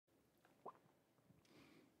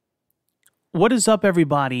What is up,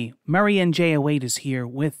 everybody? Mary NJ08 is here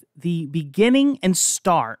with the beginning and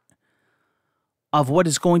start of what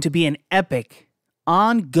is going to be an epic,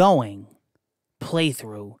 ongoing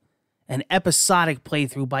playthrough, an episodic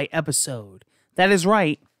playthrough by episode. That is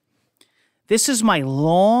right. This is my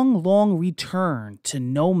long return to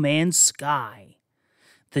No Man's Sky,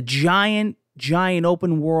 the giant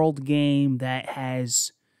open world game that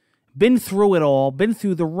has been through it all, been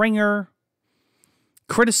through the ringer,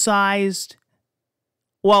 criticized.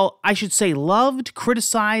 Well, I should say loved,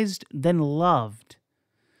 criticized, then loved.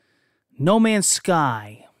 No Man's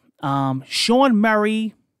Sky. Sean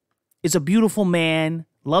Murray is a beautiful man.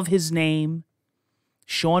 Love his name.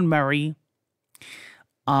 Sean Murray.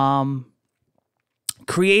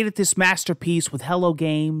 Created this masterpiece with Hello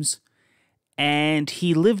Games. And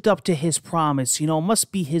he lived up to his promise. You know, it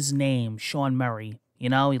must be his name, Sean Murray. You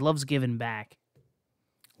know, he loves giving back.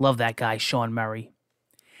 Love that guy, Sean Murray.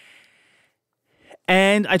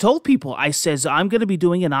 And I told people, I says, I'm going to be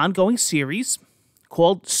doing an ongoing series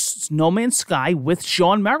called No Man's Sky with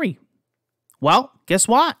Sean Murray. Well, guess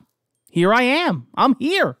what? Here I am. I'm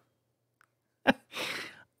here.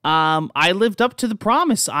 I lived up to the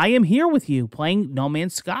promise. I am here with you playing No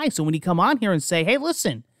Man's Sky. So when you come on here and say, hey,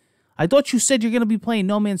 listen, I thought you said you're going to be playing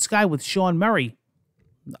No Man's Sky with Sean Murray.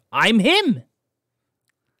 I'm him.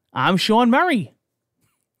 I'm Sean Murray.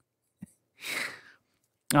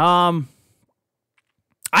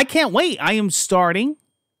 I can't wait. I am starting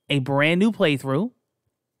a brand new playthrough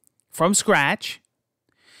from scratch.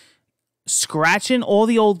 Scratching all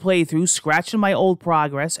the old playthroughs, scratching my old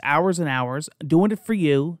progress, hours and hours, doing it for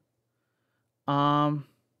you. Hold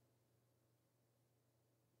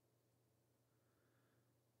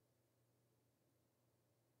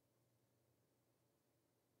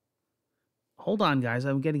on, guys.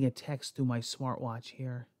 I'm getting a text through my smartwatch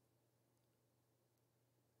here.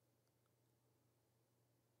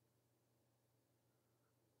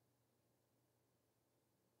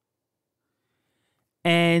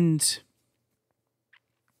 And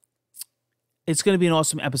it's going to be an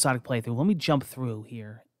awesome episodic playthrough. Let me jump through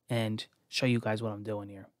here and show you guys what I'm doing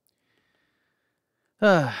here.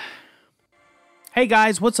 Hey,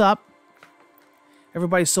 guys, what's up?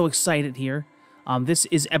 Everybody's so excited here. This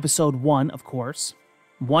is episode 1, of course.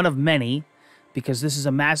 One of many, because this is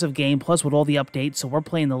a massive game, plus with all the updates. So we're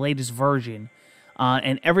playing the latest version.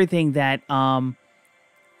 And everything that...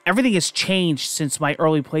 Everything has changed since my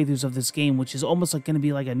early playthroughs of this game, which is almost like going to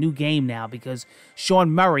be like a new game now because Sean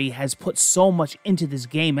Murray has put so much into this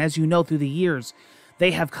game. As you know, through the years, they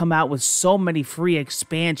have come out with so many free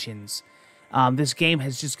expansions. This game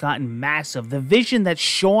has just gotten massive. The vision that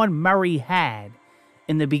Sean Murray had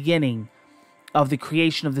in the beginning of the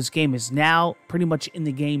creation of this game is now pretty much in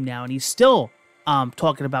the game now, and he's still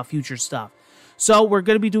talking about future stuff. So we're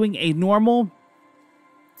going to be doing a normal,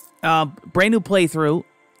 brand new playthrough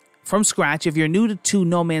from scratch. If you're new to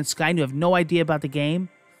No Man's Sky and you have no idea about the game,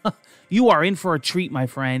 you are in for a treat, my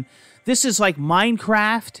friend. This is like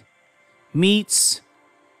Minecraft meets...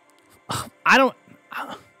 I don't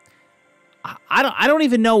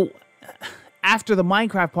even know after the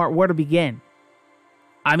Minecraft part where to begin.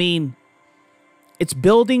 I mean, it's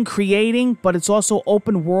building, creating, but it's also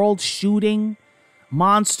open world, shooting,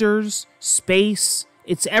 monsters, space.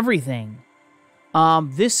 It's everything.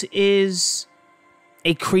 This is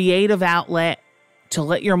a creative outlet to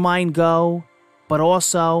let your mind go, but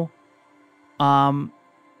also, you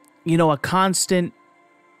know, a constant,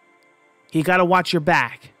 you got to watch your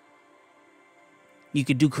back. You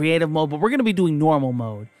could do creative mode, but we're going to be doing normal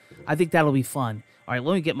mode. I think that'll be fun. All right,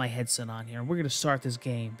 let me get my headset on here. We're going to start this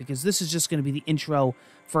game because this is just going to be the intro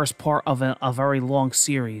first part of a very long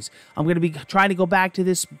series. I'm going to be trying to go back to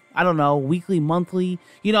this, I don't know, weekly, monthly.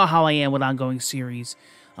 You know how I am with ongoing series.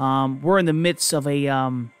 We're in the midst of a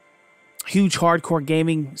huge hardcore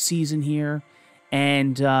gaming season here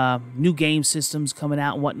and new game systems coming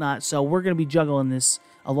out and whatnot. So we're going to be juggling this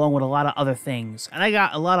along with a lot of other things. And I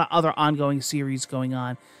got a lot of other ongoing series going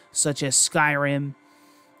on, such as Skyrim,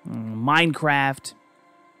 Minecraft,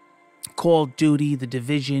 Call of Duty, The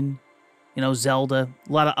Division, you know, Zelda,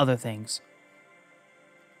 a lot of other things.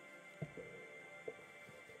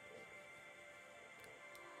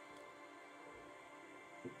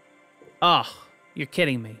 Oh, you're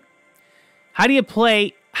kidding me. How do you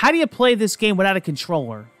play this game without a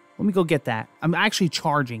controller? Let me go get that. I'm actually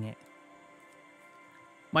charging it.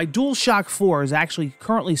 My DualShock 4 is actually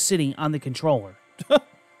currently sitting on the controller.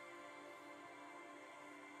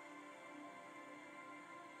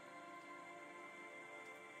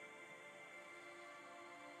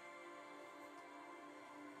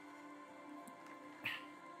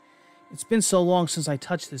 It's been so long since I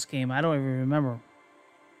touched this game, I don't even remember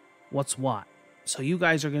what's what. So you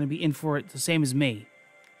guys are going to be in for it the same as me.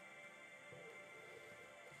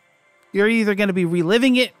 You're either going to be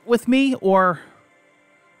reliving it with me or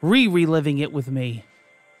reliving it with me.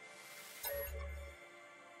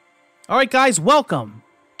 All right, guys, welcome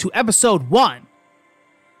to episode 1.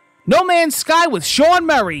 No Man's Sky with Sean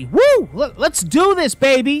Murray. Woo! Let's do this,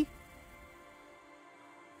 baby.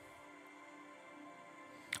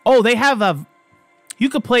 Oh, they have a... You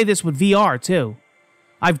could play this with VR, too.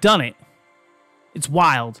 I've done it. It's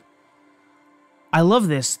wild. I love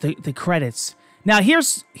this, the credits. Now,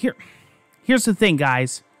 here's the thing,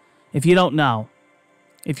 guys. If you don't know,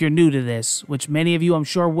 if you're new to this, which many of you I'm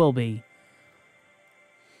sure will be,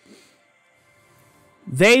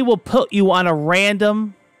 they will put you on a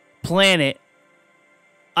random planet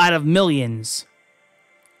out of millions.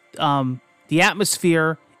 The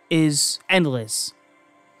atmosphere is endless.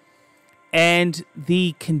 And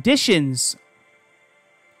the conditions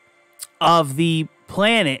of the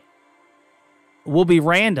planet will be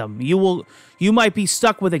random. You might be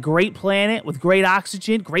stuck with a great planet with great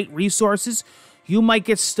oxygen, great resources. You might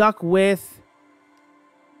get stuck with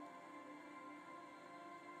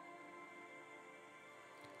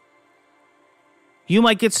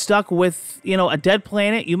a dead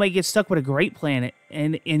planet. You might get stuck with a great planet.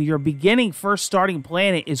 And your first starting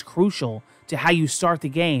planet is crucial to how you start the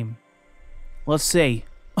game. Let's see.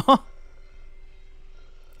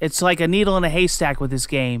 It's like a needle in a haystack with this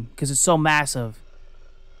game because it's so massive.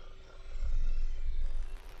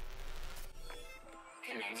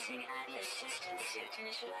 Commencing Atlas system suit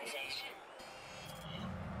initialization.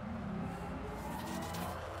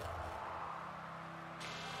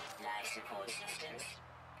 Life support systems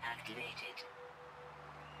activated.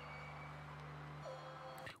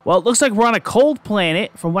 Well, it looks like we're on a cold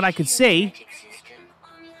planet from what I could see. System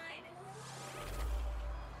online.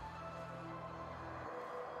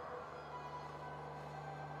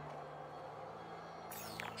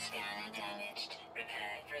 Scanner damaged.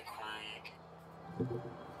 Repair required.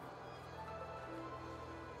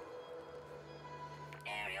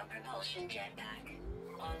 Aerial propulsion jetpack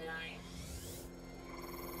online.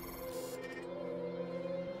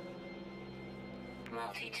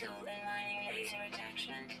 Multi-tool and mining laser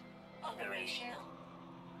attachment operational.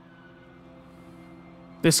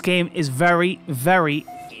 This game is very, very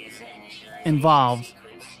User initialization involved.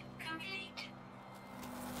 sequence complete.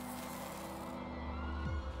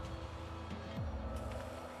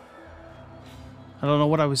 I don't know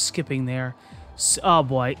what I was skipping there. Oh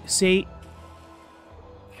boy. See?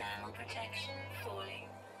 Thermal protection falling.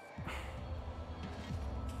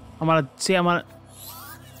 I'm on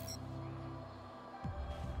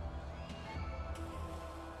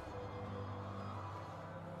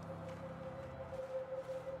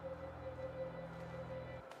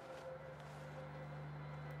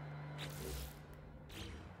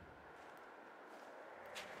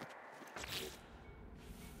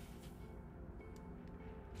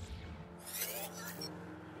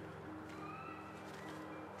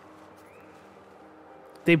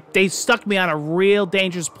They stuck me on a real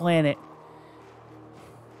dangerous planet.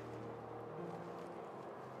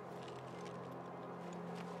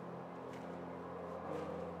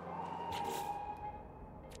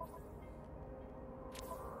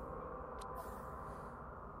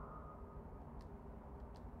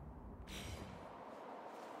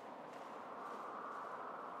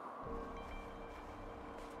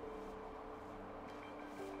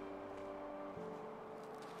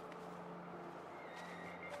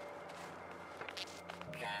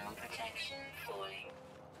 Thermal protection falling.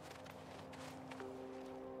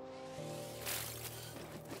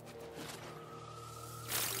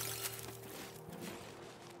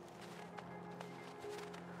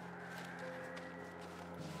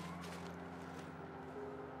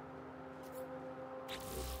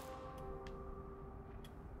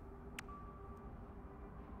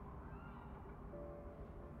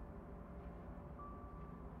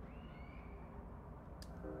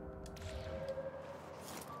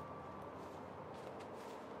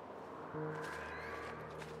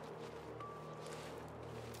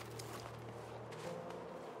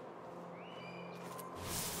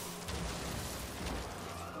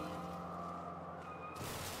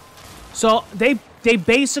 So they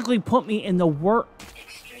basically put me in the work.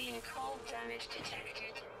 Extreme cold damage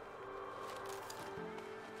detected.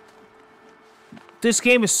 This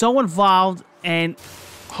game is so involved and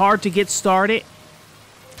hard to get started.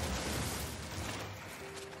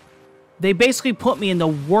 They basically put me in the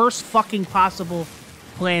worst fucking possible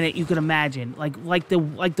planet you could imagine. Like the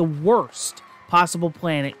worst possible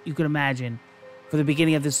planet you could imagine for the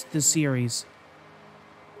beginning of this series.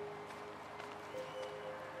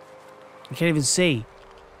 I can't even see.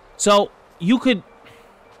 So you could.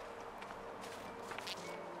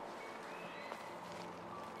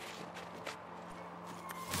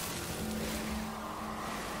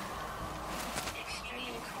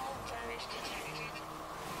 Extreme cold damage detected.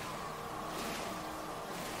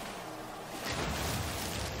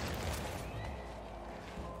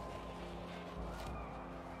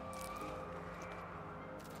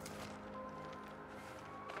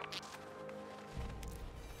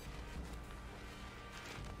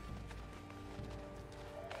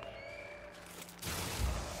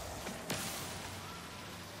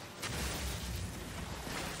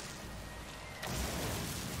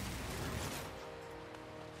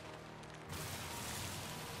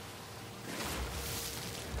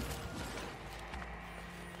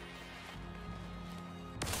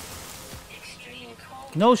 Extreme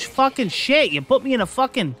cold No damage fucking shit. You put me in a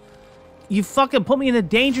fucking. You fucking put me in a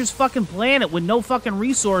dangerous fucking planet with no fucking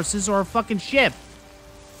resources or a fucking ship.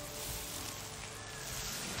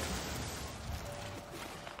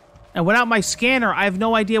 And without my scanner, I have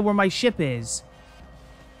no idea where my ship is.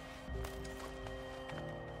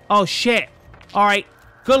 Oh shit. Alright.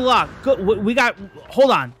 Good luck. Good. We got.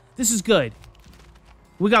 Hold on. This is good.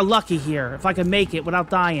 We got lucky here. If I can make it without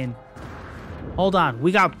dying. Hold on.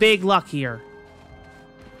 We got big luck here.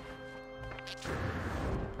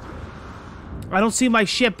 I don't see my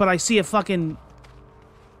ship, but I see a fucking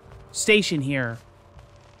station here.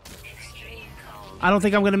 extreme cold. I don't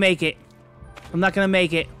think I'm gonna make it. I'm not gonna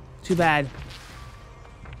make it. Too bad.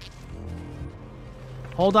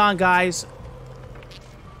 Hold on, guys.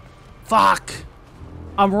 Fuck.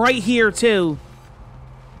 I'm right here, too.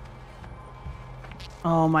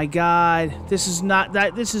 Oh my god. This is not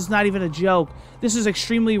that. This is not even a joke. This is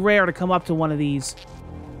extremely rare to come up to one of these.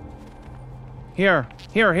 Here.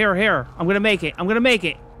 Here. I'm gonna make it. I'm gonna make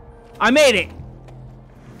it. I made it.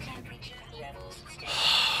 Temperature levels stable.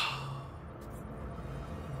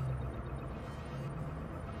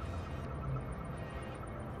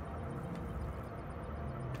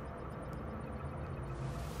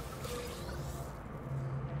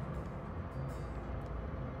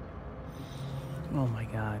 Oh my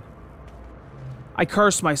god. I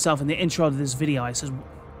cursed myself in the intro to this video. I said,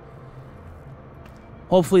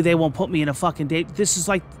 hopefully they won't put me in a fucking date. This is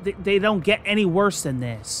like, they don't get any worse than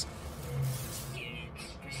this. Units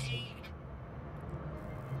received.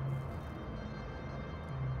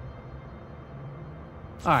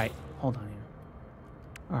 Alright, hold on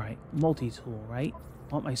here. Alright, multi-tool, right?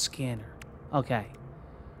 I want my scanner. Okay.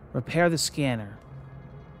 Repair the scanner.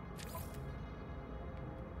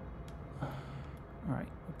 Alright,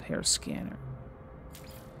 repair scanner.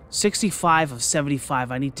 65 of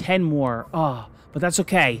 75. I need 10 more. Oh, but that's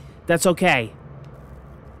okay. That's okay.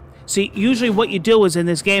 See, usually what you do is in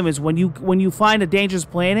this game is when you find a dangerous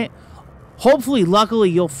planet, hopefully, luckily,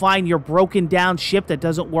 you'll find your broken down ship that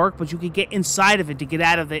doesn't work, but you can get inside of it to get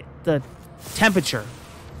out of the temperature.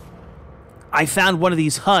 I found one of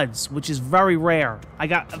these HUDs, which is very rare. I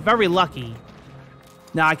got very lucky.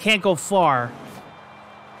 Now, I can't go far.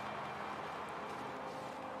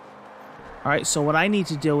 Alright, so what I need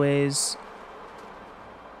to do is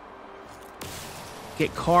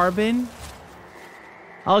get carbon.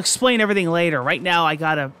 I'll explain everything later. Right now I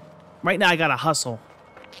gotta hustle.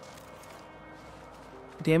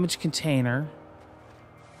 Damaged container.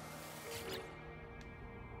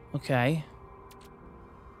 Okay.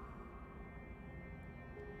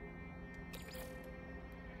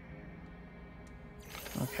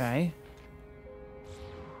 Okay.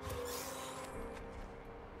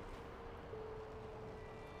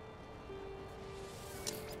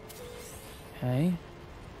 Okay.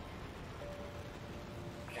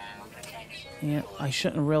 Ground protection. Yeah, I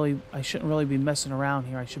shouldn't really be messing around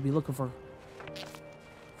here. I should be looking for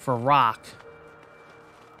rock.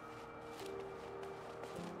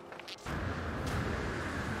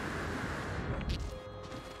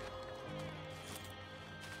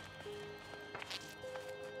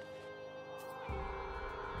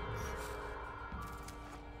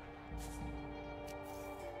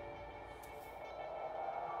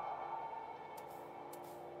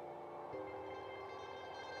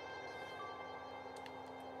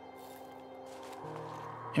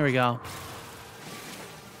 Here we go.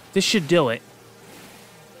 This should do it.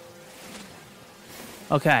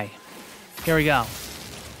 Okay. Here we go.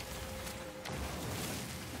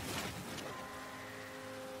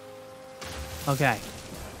 Okay.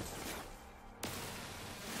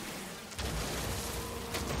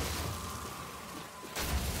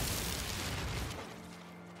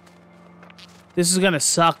 This is gonna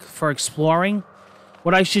suck for exploring,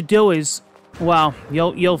 What I should do is, well,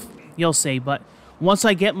 you'll see, but once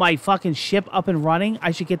I get my fucking ship up and running,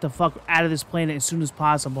 I should get the fuck out of this planet as soon as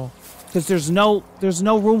possible. Because there's no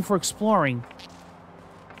room for exploring.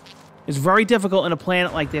 It's very difficult in a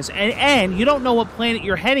planet like this. And you don't know what planet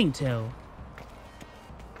you're heading to.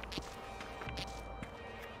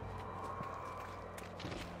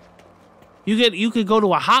 You could go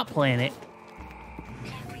to a hot planet.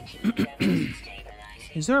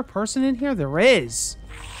 Is there a person in here? There is.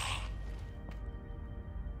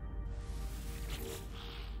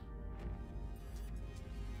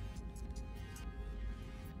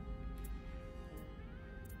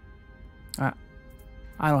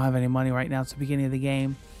 I don't have any money right now. It's the beginning of the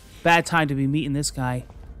game. Bad time to be meeting this guy.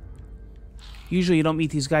 Usually you don't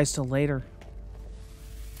meet these guys till later.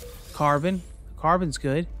 Carbon. Carbon's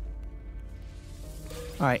good.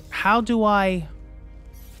 Alright, how do I...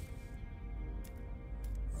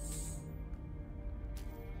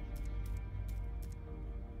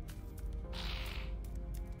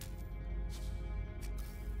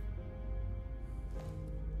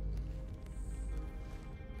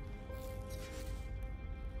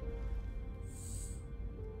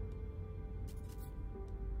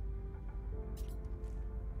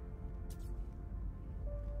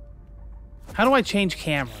 How do I change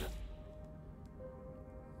camera?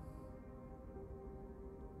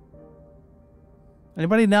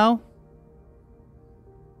 Anybody know?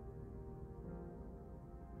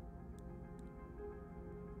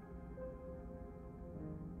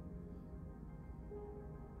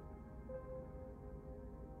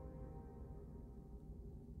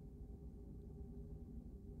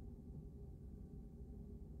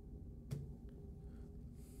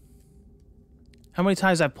 How many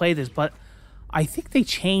times I've played this, but I think they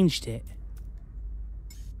changed it.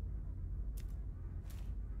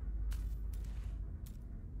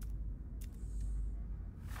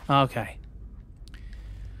 Okay.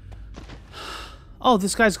 Oh,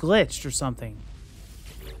 this guy's glitched or something.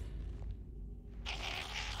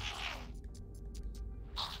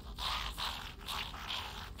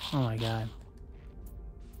 Oh my god.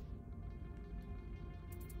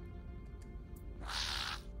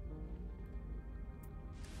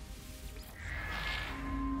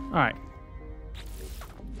 All right.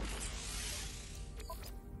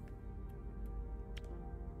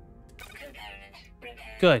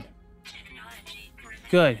 Good.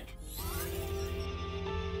 Good.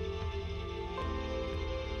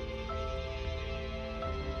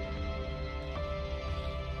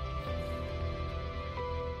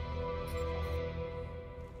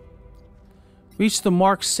 Reach the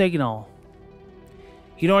mark signal.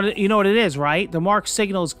 You know what it is, right? The mark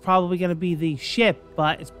signal is probably going to be the ship,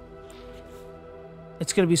 but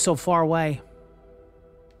it's going to be so far away.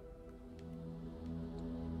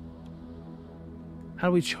 How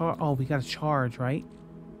do we charge? Oh, we got to charge, right?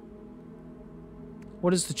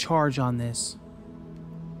 What is the charge on this?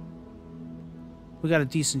 We got a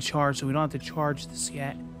decent charge, so we don't have to charge this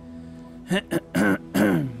yet.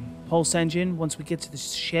 Pulse engine, once we get to the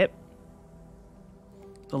ship.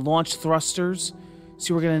 The launch thrusters.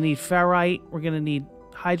 See, we're going to need ferrite. We're going to need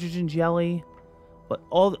hydrogen jelly. But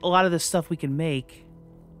a lot of this stuff we can make.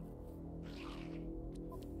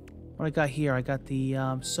 What I got here? I got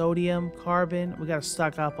the sodium, carbon. We got to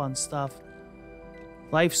stock up on stuff.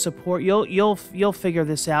 Life support. You'll figure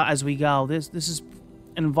this out as we go. This is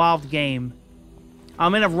an involved game.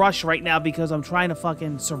 I'm in a rush right now because I'm trying to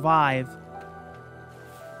fucking survive.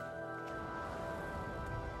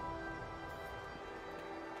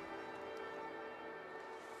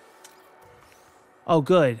 Oh,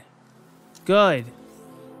 good. Good.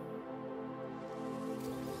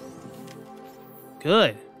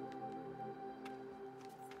 Good.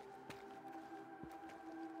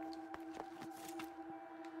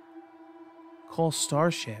 Call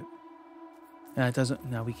Starship. No, it doesn't.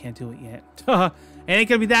 No, we can't do it yet. It ain't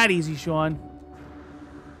gonna be that easy, Sean.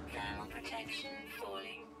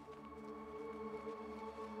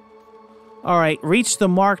 Alright, reach the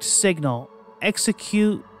marked signal.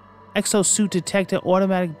 Execute exosuit detector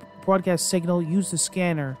automatic broadcast signal. Use the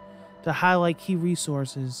scanner to highlight key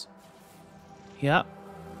resources. Yep.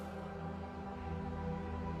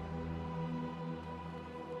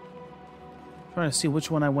 Trying to see which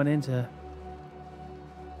one I went into.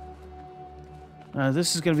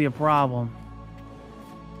 This is going to be a problem.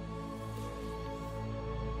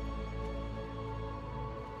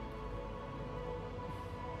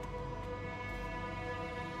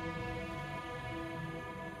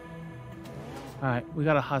 Alright, we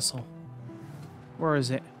gotta hustle. Where is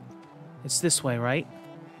it? It's this way, right?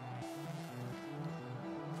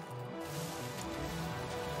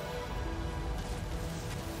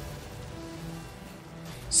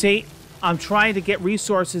 See, I'm trying to get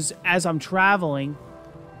resources as I'm traveling.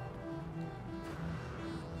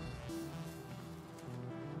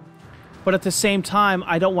 But at the same time,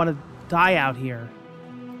 I don't want to die out here.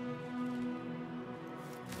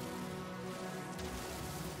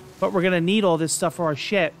 But we're going to need all this stuff for our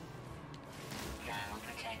ship. Ground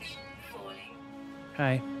protection falling.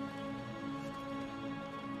 Okay.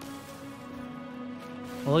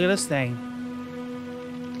 Well, look at this thing.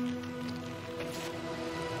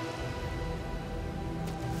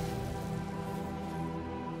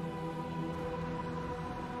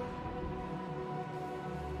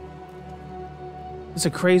 It's a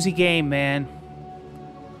crazy game, man.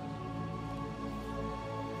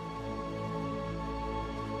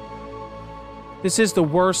 This is the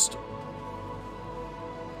worst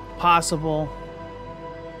possible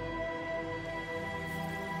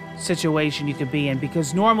situation you could be in,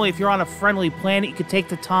 because normally if you're on a friendly planet, you could take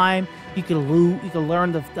the time, you could loot, you could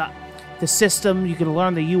learn the system, you could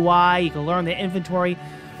learn the UI, you could learn the inventory.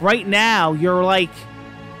 Right now, you're like,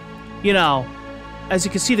 you know, as you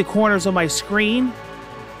can see the corners of my screen,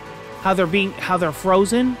 how they're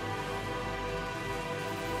frozen.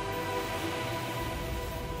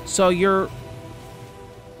 So you're,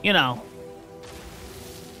 you know,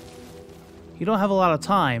 you don't have a lot of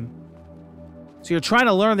time. So you're trying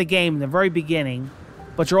to learn the game in the very beginning,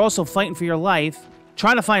 but you're also fighting for your life,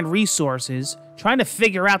 trying to find resources, trying to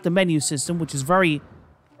figure out the menu system, which is very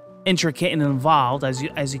intricate and involved, as you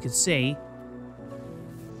can see.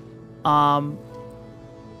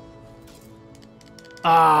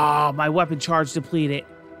 My weapon charge depleted.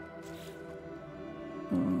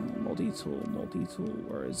 Multi-tool,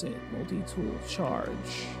 where is it? Multi-tool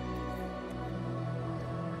charge.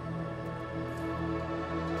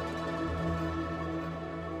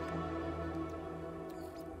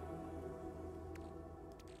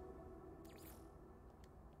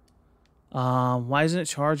 Why isn't it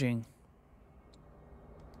charging?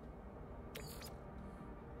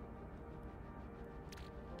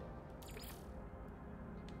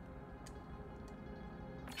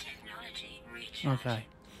 Technology recharge. Okay.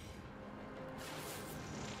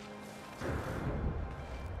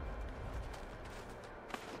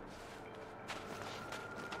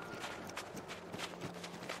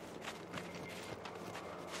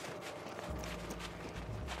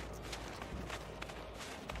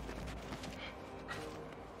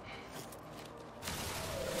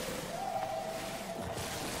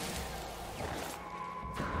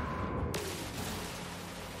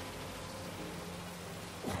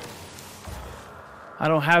 I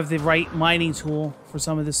don't have the right mining tool for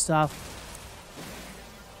some of this stuff.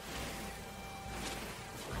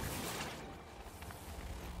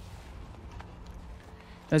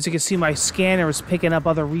 As you can see, my scanner is picking up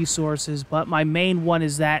other resources, but my main one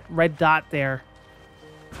is that red dot there.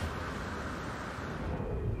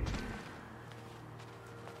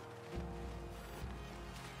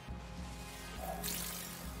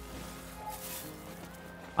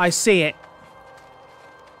 I see it.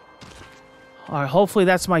 Alright, hopefully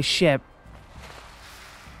that's my ship.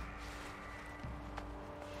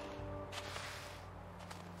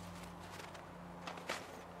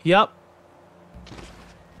 Yep.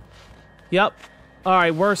 Yep.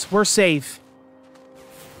 Alright, we're safe.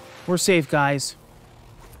 We're safe, guys.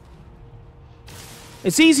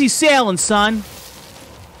 It's easy sailing, son.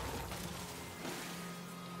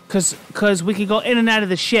 Cause we can go in and out of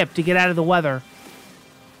the ship to get out of the weather.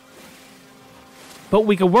 But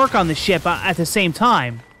we could work on the ship at the same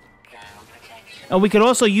time. And we could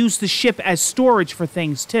also use the ship as storage for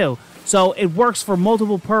things, too. So it works for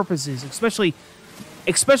multiple purposes, especially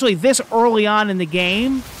this early on in the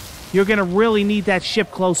game. You're going to really need that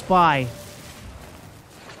ship close by.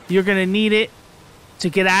 You're going to need it to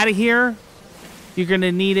get out of here. You're going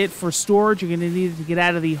to need it for storage. You're going to need it to get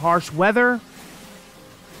out of the harsh weather.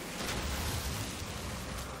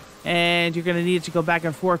 And you're going to need it to go back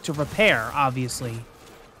and forth to repair, obviously.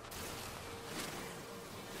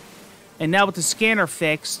 And now with the scanner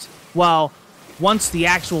fixed, well, once the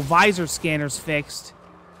actual visor scanner's fixed,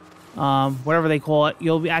 whatever they call it,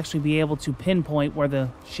 you'll actually be able to pinpoint where the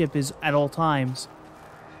ship is at all times.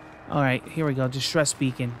 All right, here we go. Distress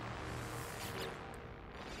beacon.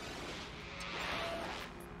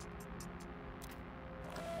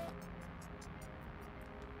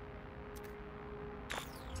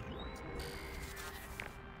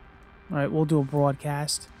 All right, we'll do a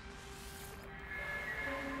broadcast.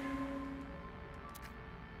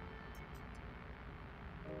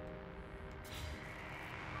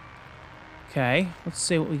 Okay, let's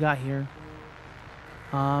see what we got here.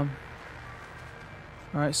 All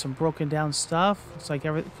right, some broken down stuff. Looks like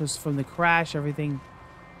because from the crash, everything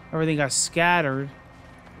Everything got scattered.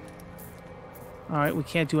 Alright, we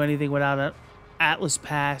can't do anything without an Atlas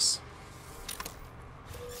pass.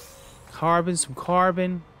 Carbon, some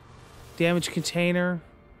carbon. Damage container.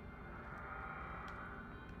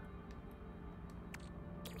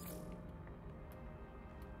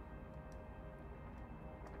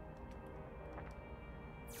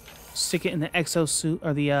 Stick it in the exosuit,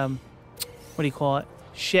 or the, what do you call it?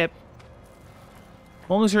 Ship. As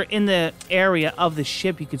long as you're in the area of the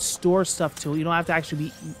ship, you could store stuff to it. You don't have to actually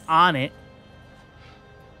be on it.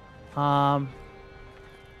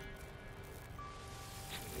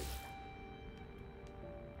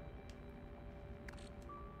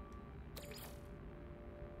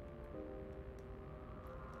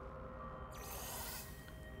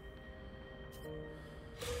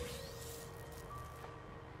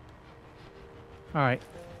 All right.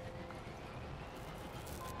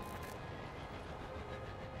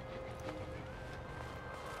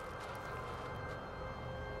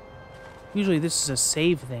 Usually this is a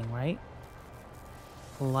save thing, right?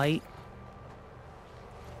 Light.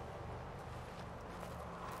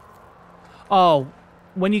 Oh,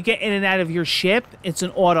 when you get in and out of your ship, it's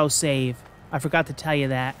an auto save. I forgot to tell you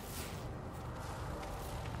that.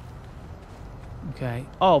 Okay.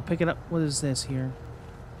 Oh, pick it up. What is this here?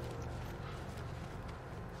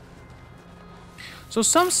 So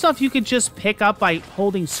some stuff you could just pick up by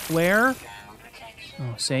holding square.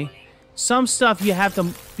 Oh, see? Some stuff you have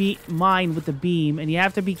to mine with the beam, and you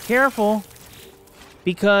have to be careful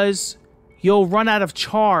because you'll run out of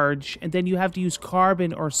charge, and then you have to use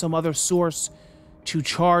carbon or some other source to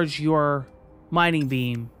charge your mining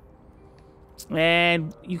beam.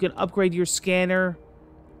 And you can upgrade your scanner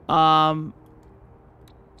to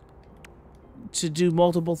do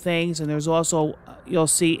multiple things, and there's also, you'll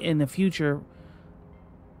see in the future,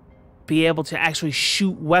 be able to actually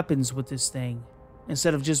shoot weapons with this thing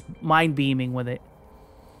instead of just mind beaming with it.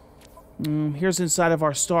 Here's inside of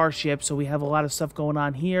our starship, so we have a lot of stuff going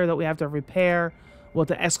on here that we have to repair with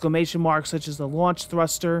the exclamation marks, such as the launch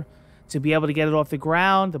thruster to be able to get it off the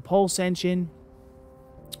ground, the pulse engine,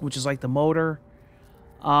 which is like the motor,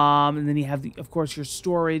 and then you have, of course, your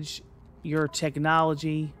storage, your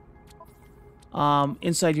technology,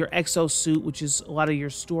 inside your exosuit, which is a lot of your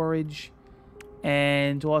storage,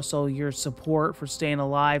 and also your support for staying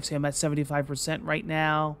alive. See, I'm at 75% right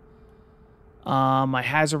now. My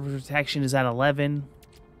hazard protection is at 11.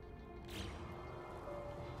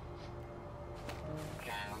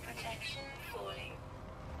 Ground protection falling.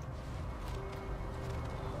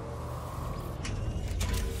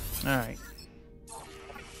 All right.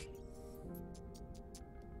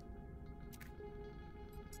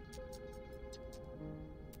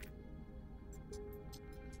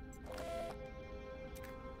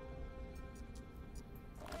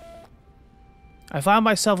 I found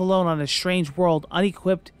myself alone on a strange world,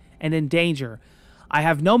 unequipped and in danger. I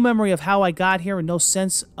have no memory of how I got here and no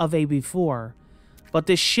sense of a before. But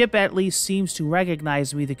this ship at least seems to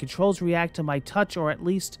recognize me. The controls react to my touch, or at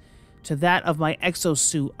least to that of my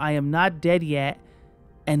exosuit. I am not dead yet,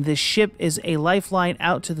 and this ship is a lifeline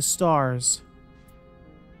out to the stars.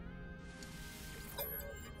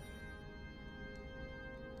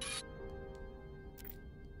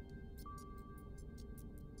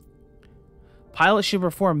 Pilot should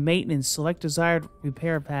perform maintenance. Select desired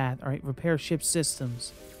repair path. All right, repair ship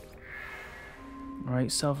systems. All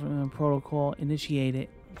right, protocol. Initiate it.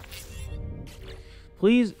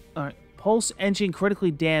 Please. All right, pulse engine critically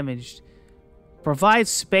damaged. Provide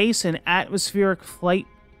space and atmospheric flight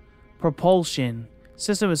propulsion.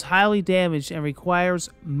 System is highly damaged and requires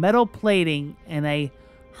metal plating and a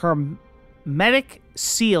hermetic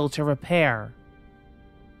seal to repair.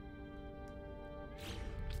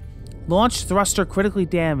 Launch thruster critically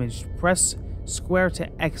damaged. Press square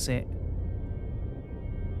to exit.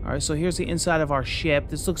 Alright, so here's the inside of our ship.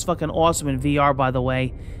 This looks fucking awesome in VR, by the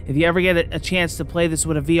way. If you ever get a chance to play this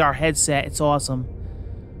with a VR headset, it's awesome.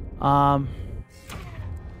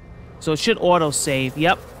 So it should auto-save.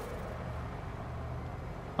 Yep.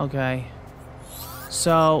 Okay.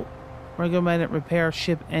 So, recommended repair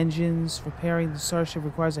ship engines. Repairing the starship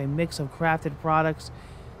requires a mix of crafted products,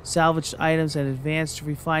 salvaged items, and advanced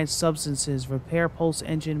refined substances. Repair pulse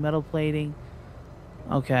engine, metal plating.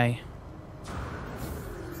 Okay.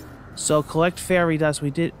 So collect fairy dust. We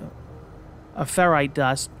did a ferrite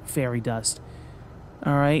dust. Fairy dust.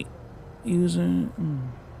 Alright. User.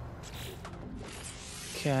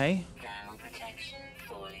 Okay. Ground protection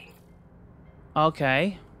falling.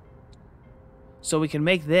 Okay. So we can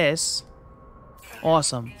make this.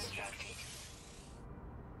 Awesome. Constructed.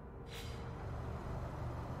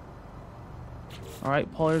 All right,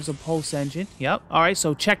 there's a pulse engine. Yep. All right,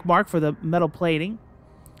 so check mark for the metal plating.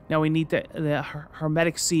 Now we need the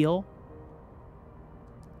hermetic seal.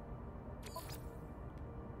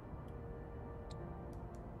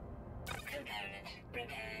 Component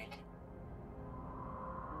repaired.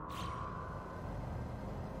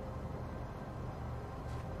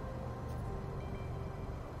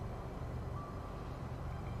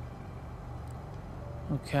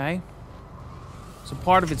 Okay. So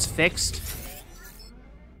part of it's fixed.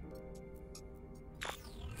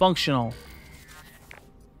 Functional.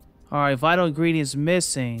 Alright, vital ingredients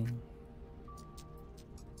missing.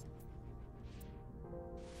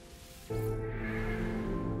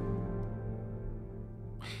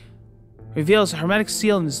 Reveals a hermetic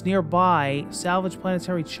seal and is nearby. Salvage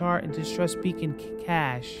planetary chart and distress beacon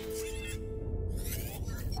cache.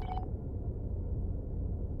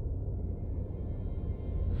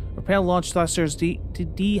 Repair launch thrusters,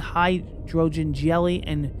 dihydrogen jelly,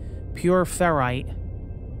 and pure ferrite.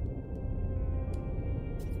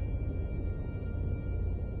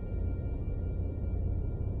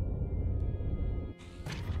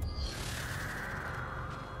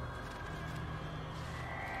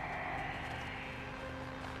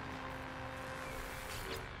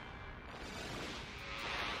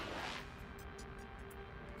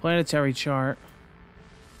 Planetary chart.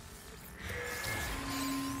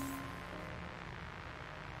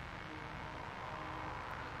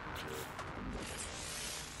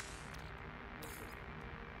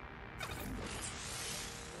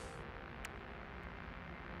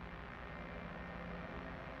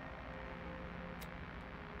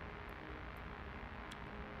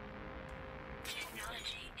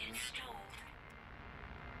 Technology installed.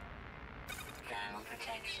 Thermal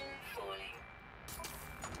protection falling.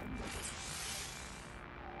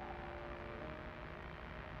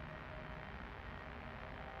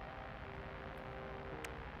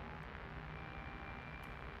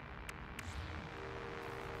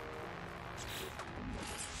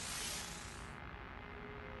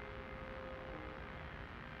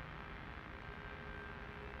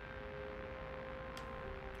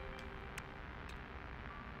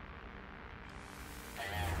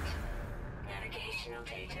 Alert. Navigational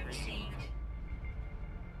data received.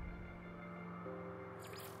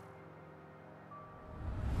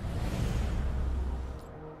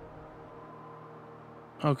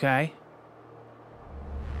 Okay.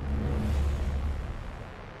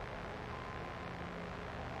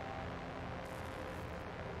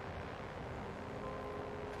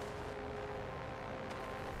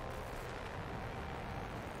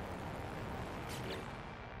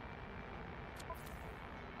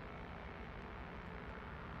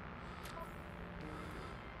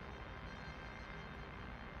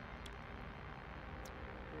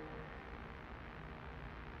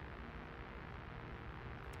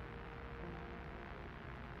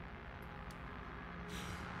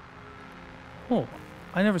 Oh,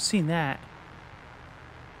 I never seen that.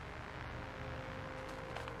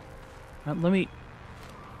 Let me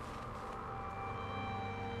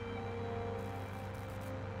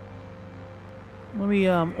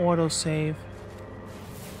auto save.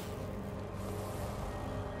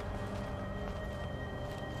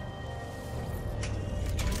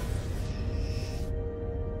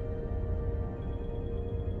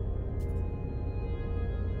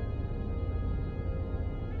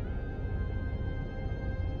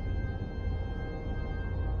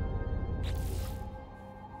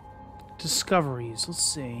 Discoveries. Let's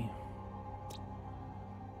see.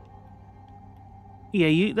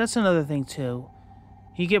 Yeah, that's another thing too.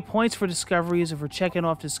 You get points for discoveries and for checking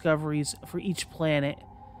off discoveries for each planet.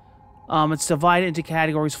 It's divided into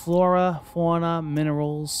categories: flora, fauna,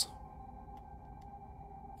 minerals.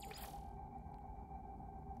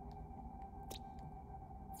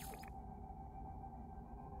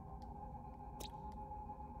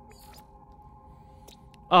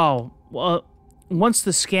 Oh, well, once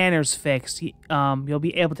the scanner's fixed, you'll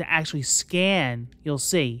be able to actually scan, you'll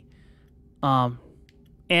see,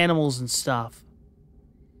 animals and stuff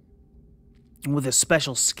with a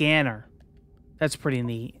special scanner. That's pretty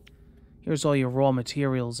neat. Here's all your raw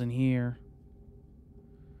materials in here.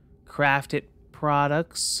 Crafted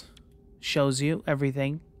products. Shows you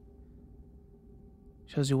everything.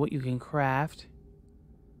 Shows you what you can craft.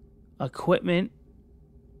 Equipment.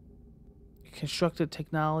 Constructed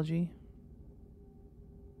technology.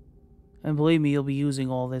 And believe me, you'll be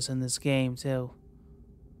using all this in this game, too.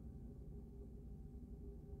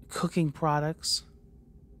 Cooking products.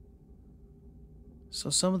 So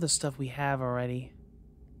some of the stuff we have already.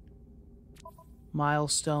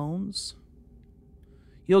 Milestones.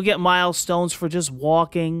 You'll get milestones for just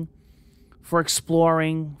walking, for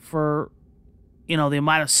exploring, for, you know, the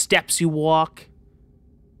amount of steps you walk.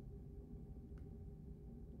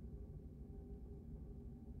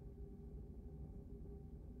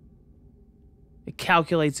 It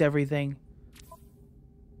calculates everything.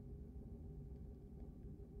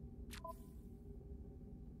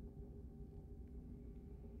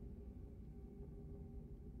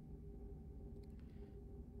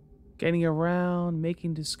 Getting around,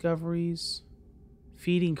 making discoveries,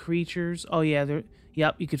 feeding creatures. Oh yeah,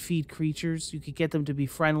 yep, you could feed creatures. You could get them to be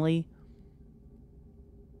friendly.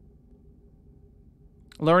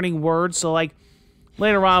 Learning words, so like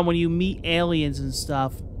later on when you meet aliens and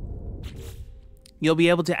stuff, you'll be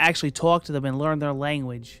able to actually talk to them and learn their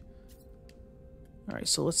language. Alright,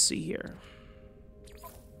 so let's see here.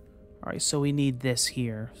 Alright, so we need this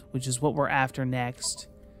here, which is what we're after next.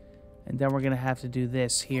 And then we're going to have to do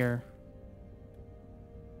this here.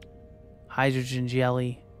 Hydrogen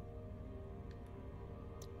jelly.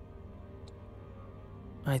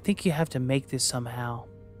 I think you have to make this somehow.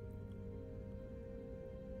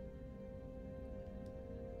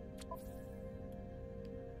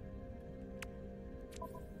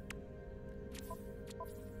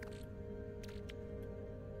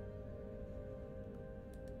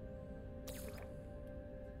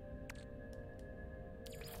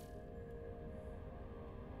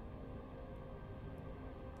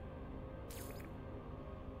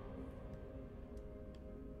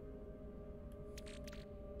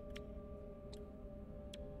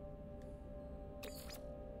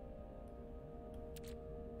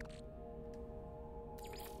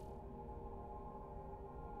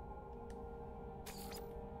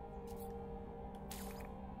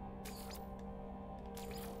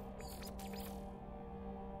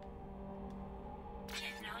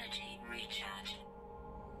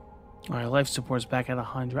 Alright, life support's back at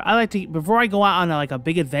 100. I like to, before I go out on like a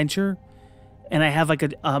big adventure, and I have like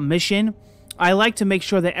a mission, I like to make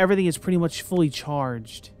sure that everything is pretty much fully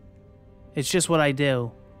charged. It's just what I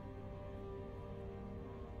do.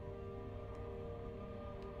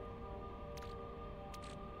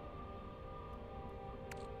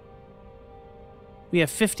 We have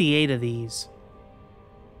 58 of these.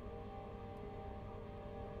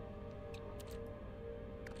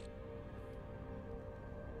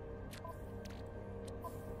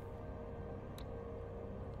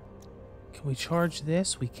 Can we charge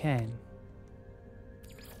this? We can.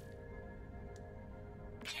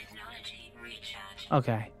 Technology recharge.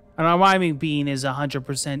 Okay. And our rhyming bean is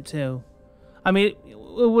 100% too. I mean, it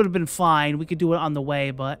would have been fine. We could do it on the way,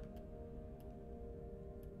 but...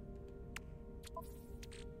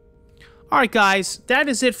 Alright, guys. That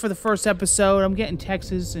is it for the first episode. I'm getting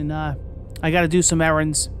texts, and I gotta do some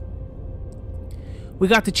errands. We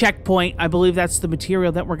got the checkpoint. I believe that's the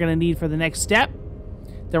material that we're gonna need for the next step.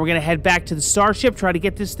 Then we're going to head back to the starship, try to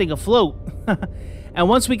get this thing afloat. And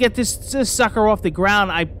once we get this sucker off the ground,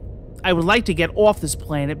 I would like to get off this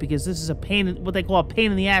planet, because this is a pain, what they call a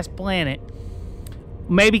pain-in-the-ass planet.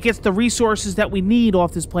 Maybe get the resources that we need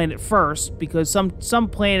off this planet first, because some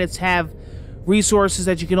planets have resources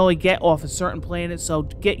that you can only get off a certain planet. So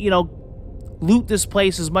get, you know, loot this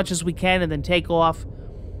place as much as we can, and then take off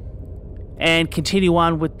and continue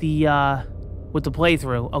on with the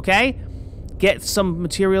playthrough, okay? Get some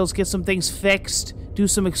materials, get some things fixed, do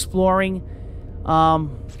some exploring,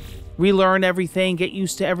 relearn everything, get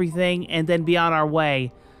used to everything, and then be on our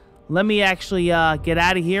way. Let me actually get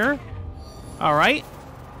out of here. All right.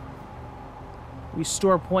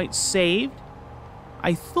 Restore point saved.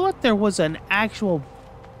 I thought there was an actual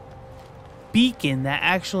beacon that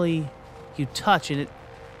actually you touch and it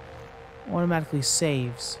automatically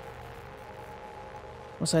saves.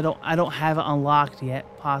 Unless I don't have it unlocked yet,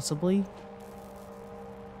 possibly.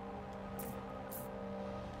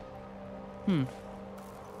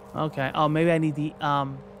 Okay. Oh, maybe I need the,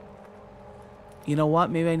 you know what?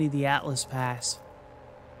 Maybe I need the Atlas Pass.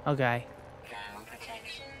 Okay. Thermal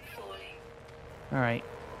protection falling. Alright.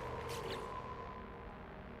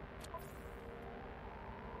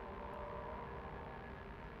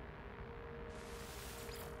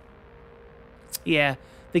 Yeah.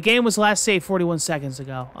 The game was last saved 41 seconds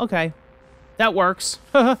ago. Okay. That works.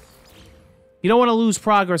 You don't want to lose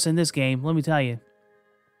progress in this game, let me tell you.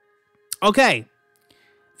 Okay.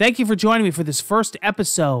 Thank you for joining me for this first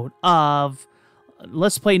episode of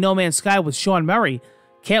Let's Play No Man's Sky with Sean Murray.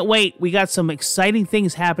 Can't wait. We got some exciting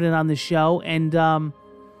things happening on this show, and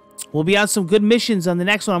we'll be on some good missions on the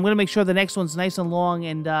next one. I'm going to make sure the next one's nice and long,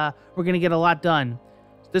 and we're going to get a lot done.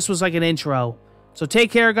 This was like an intro. So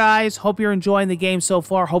take care, guys. Hope you're enjoying the game so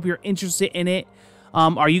far. Hope you're interested in it.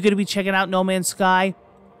 Are you going to be checking out No Man's Sky?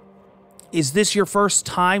 Is this your first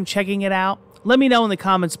time checking it out? Let me know in the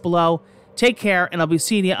comments below. Take care, and I'll be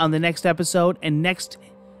seeing you on the next episode and next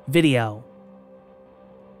video.